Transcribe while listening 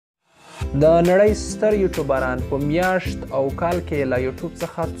د نړۍ ستر یوټوبران په میاشت او کال کې له یوټوب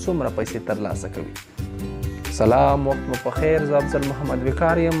څخه څومره پیسې ترلاسه کوي؟ سلام، وخت مو په خیر. زه افضل محمد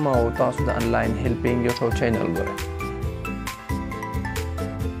وقار یم او تاسو د انلاین هیلپینګ یوټوب چینل ګورئ.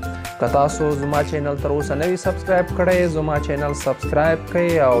 که تاسو زما چینل تر اوسه نه وي سبسکرایب کړی، زما چینل سبسکرایب کړئ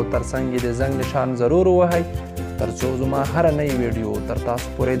او ترڅنګ یې د زنګ نشان ضرور ووهئ ترڅو زما هره نوې ویډیو تر تاسو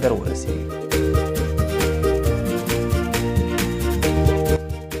پورې در ورسیږي.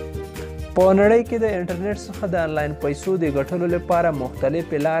 په نړۍ کې د انټرنیټ څخه د انلاین پیسو د ګټلو لپاره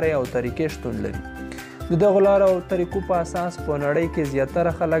مختلفې لارې او طریقې شتون لري. د دغو لارو او طریقو په اساس په نړۍ کې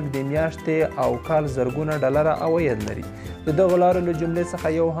زیاتره خلک د میاشتې او کال زرګونه ډالره عواید لري. د دغو لارو له جملې څخه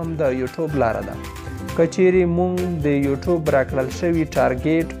یو هم د یوټوب لاره ده. که چیرې موږ د یوټوب راکړل شوي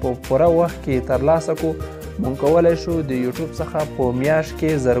ټارګیټ په پوره وخت کې ترلاسه کړو، موږ کولی شو د یوټوب څخه په میاشت کې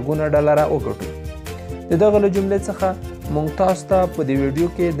زرګونه ډالره وګټو. د دغه له جملې څخه موږ تاسو ته په دې ویډیو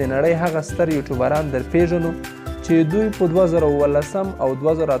کې د نړۍ هغه ستر یوټوبران در پیژنو چې دوی په 2018 او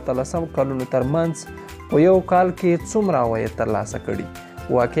 2013 کلونو ترمنځ په یو کال کې څومره عواید ترلاسه کړي.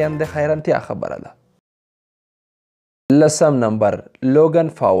 واقعا د حیرانتیا خبره ده. 10 نمبر، لوګن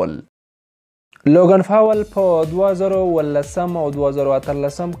پاول. لوګن پاول په 2018 او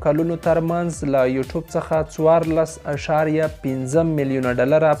 2013 کلونو ترمنځ له یوټوب څخه 14.5 میلیونه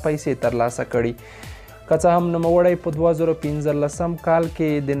ډالره پیسې ترلاسه کړي. که څه هم نوموړی په 2015 کال کې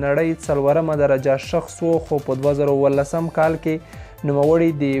د نړۍ 4مه درجه شخص و، خو په 2018 کال کې نوموړی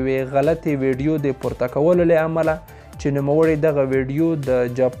د یوې غلطې ویډیو د پورته کولو له امله چې نوموړی دغه ویډیو د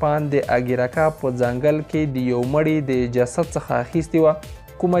جاپان د اګیراکا په ځنګل کې د یو مړي د جسد څخه اخیستې وه،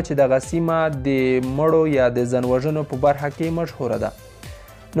 کومه چې دغه سیمه د مړو یا د ځانوژنو په برخه کې مشهوره ده.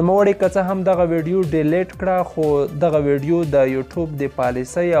 نوموړی که څه هم دغه ویډیو ډیلیټ کړه، خو دغه ویډیو د یوټوب د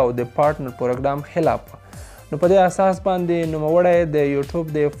پالیسۍ او د پارټنر پروګرام خلاف وه. نو په دې اساس باندې نوموړی د یوټوب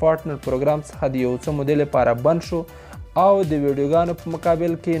د پارټنر پروګرام څخه د یو څه مودې لپاره بند شو او د ویډیوګانو په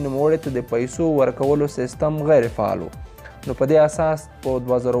مقابل کې نوموړي ته د پیسو ورکولو سیستم غیر فعال و. نو په دې اساس په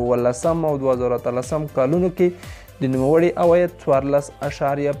 2018 او 2013 کلونو کې د نوموړي عواید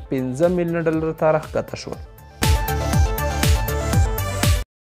 14.5 میلیونه ډالر ته راښکته شول.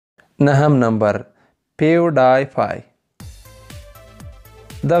 9 نمبر، پیوډایفای.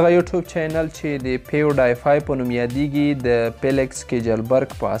 دغه یوټوب چینل چې د پیوډایفای په نوم یادیږي د فیلیکس کیجلبرګ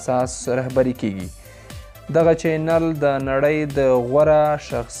په اساس رهبري کیږي. دغه چینل د نړۍ د غوره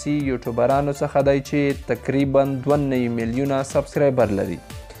شخصي یوټوبرانو څخه دی چې تقریبا 2 میلیونه سبسکرایبر لري.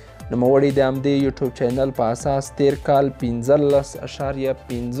 نوموړي د همدې یوټوب چینل په اساس تیر کال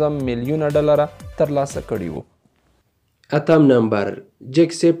 15.5 میلیونه ډالره ترلاسه کړي وو. 8 نمبر،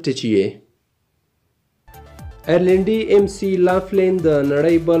 جیکسپټچیې. آیرلینډي ایم سی لافلین د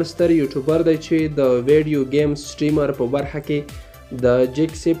نړۍ بل ستر یوټوبر دی چې د ویډیو گیم سټریمر په برخه کې د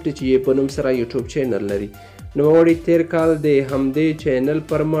جیکسپټچیې په نوم سره یوټوب چینل لري. نوموړي تیر کال د همدې چینل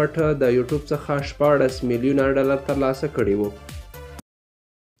پر مټ د یوټوب څخه 14 میلیونه ډالر ترلاسه کړي وو.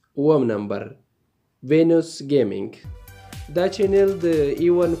 9 نمبر، وینوس ګیمینګ. دا چینل د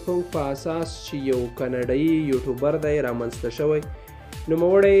ایون فونګ په اساس چې یو کاناډایي یوټوبر دی رامنځته شوی.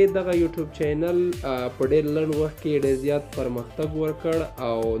 نوموړی دغه یوټوب چینل په ډېر لنډ وخت کې ډېر زیات پرمختګ ورکړ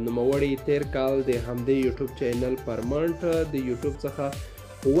او نوموړی تیر کال د همدې یوټوب چینل پر مټ د یوټوب څخه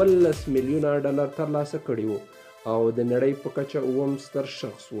 18 میلیونه ډالر ترلاسه کړي وو او د نړۍ په کچه 9م ستر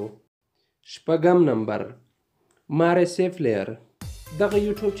شخص وو. 8 نمبر، مارسیفلیر. دغه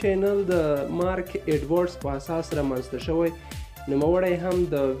یوټوب چینل د مارک ایډورډز په اساس رامنځته شوی. نوموړی هم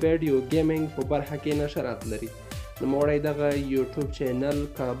د ویډیو گیمینګ په برخه کې نشرات لري. نوموړی دغه یوټوب چینل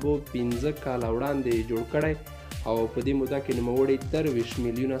کابو 15 کاله وړاندې جوړ کړی او په دې موده کې نوموړي 23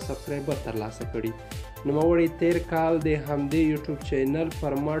 میلیونه سبسکرایبر ترلاسه کړي. نوموړي تیر کال د همدې یوټوب چینل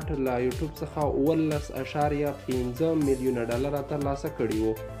پر مټ له یوټوب څخه 18.5 میلیونه ډالره ترلاسه کړي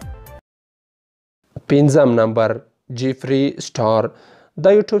وو. 5 نمبر، جیفري سټار. دا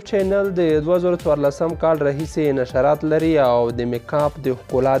یوټوب چینل د 2014 کال راهیسې نشرات لري او د میکاپ د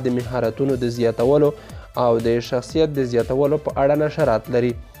ښکلا د مهارتونو د زیاتولو او د شخصیت د زیاتولو په اړه نشرات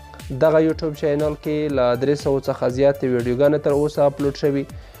لري. دغه یوټوب چینل کې له 300 څخه زیاتې ویډیوګانې تر اوسه اپلوډ شوي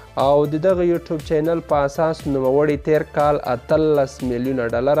او د دغه یوټوب چینل په اساس نوموړي تیر کال 18 میلیونه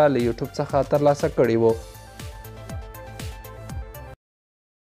ډالره له یوټوب څخه ترلاسه کړي وو.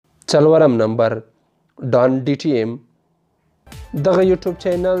 4 نمبر، ډان ډي ټي ایم. دغه یوټوب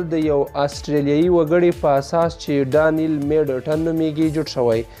چینل د یو آسټریلیایي وګړي په اساس چې ډانیل میډرټن نومیږي جوړ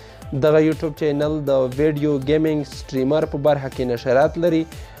شوی. دغه یوټوب چینل د ویډیو گیمینګ سټریمر په برخه کې نشرات لري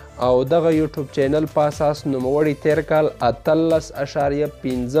او دغه یوټوب چینل په اساس نوموړي تیر کال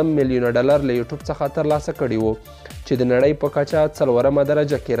 18.5 میلیونه ډالر له یوټوب څخه ترلاسه کړي وو چې د نړۍ په کچه 4مه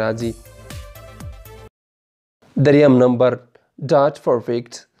درجه کې راځي. دریم نمبر ډاټ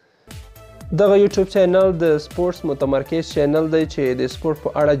پرفیکټ. دغه یوټیوب چینل د سپورټس متمرکز چینل دی چې د سپورټ په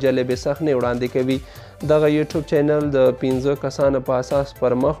اړه جالبې صحنې وړاندې کوي. دغه یوټیوب چینل د 15 کسانو په اساس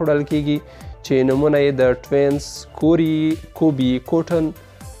پر مخ وړل کیږي چې نومونه یې د ټوینز، کوبي کوټن،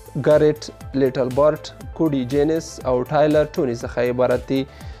 ګارټ لیټل بارټ، کوډي جینس او ټایلر ټوني څخه عبارت دي.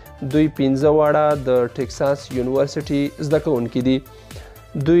 دوی 15 واړه د ټکساس یونیورسيټي زده کوونکي دي.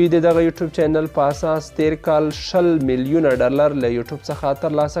 دوی د دغه یوټیوب چینل په اساس تیر کال 20 ميليونه ډالر له یوټوب څخه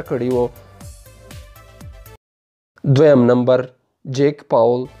ترلاسه کړي وو. دویم نمبر جیک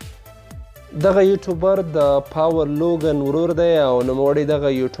پاول. دغه یوټیوبر د پاور لوګن ورور دی او نوموړی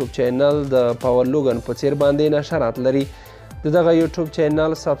دغه یوټیوب چینل د پاور لوګن په څیر باندې نشرات لري. د دغه یوټیوب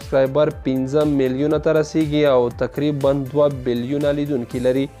چینل سبسکرایبر 15 ملیونه ته رسیږي او تقریبا 2 بلیونه لیدونکي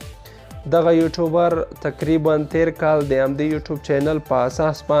لري. دغه یوټیوبر تقریبا تیر کال د همدې یوټیوب چینل په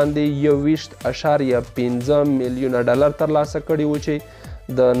اساس باندې 21.5 ملیونه ډالر ترلاسه کړي وو چې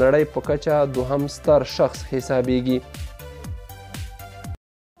د نړۍ په کچه دوهم ستر شخص حسابیږي.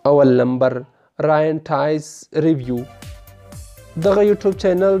 اول نمبر راین ټایز ریویو. دغه یوټیوب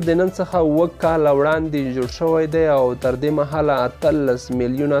چینل د نن څخه 1 کال وړاندې جوړ شوی دی او تر دې مهاله 18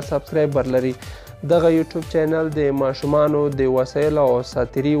 ملیونه سبسکرایبر لري. دغه یوټیوب چینل د ماشومانو د وسایلو او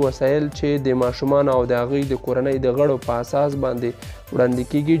ساتیري وسایل چې د ماشومانو او د هغوی د کورنۍ د غړو په اساس باندې وړاندې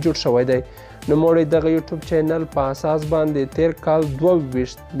کیږي جوړ شوی دی. نوموړی دغه یوټیوب چینل په اساس باندې تیر کال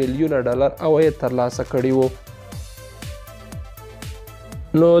 22 ملیونه ډالر عواید ترلاسه کړي وو.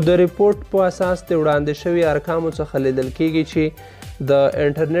 نو د ریپورټ په اساس د وړاندې شوي ارقامو څخه لیدل کیږي چې د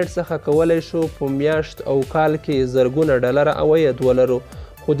انټرنیټ څخه کولی شو په میاشت او کال کې زرګونه ډالره عواید ولرو،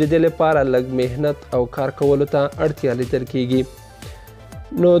 خو د دې لپاره لږ محنت او کار کولو ته اړتیا لیدل کیږي.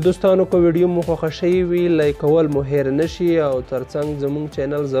 نو دوستانو که ویډیو مو خوښه شوې وي لایک کول مو هیر نشي او ترڅنګ زموږ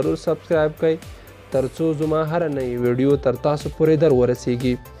چینل ضرور سبسکرایب کړئ ترڅو زما هره نوې ویډیو تر تاسو پورې در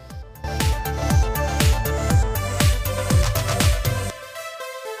ورسیږي.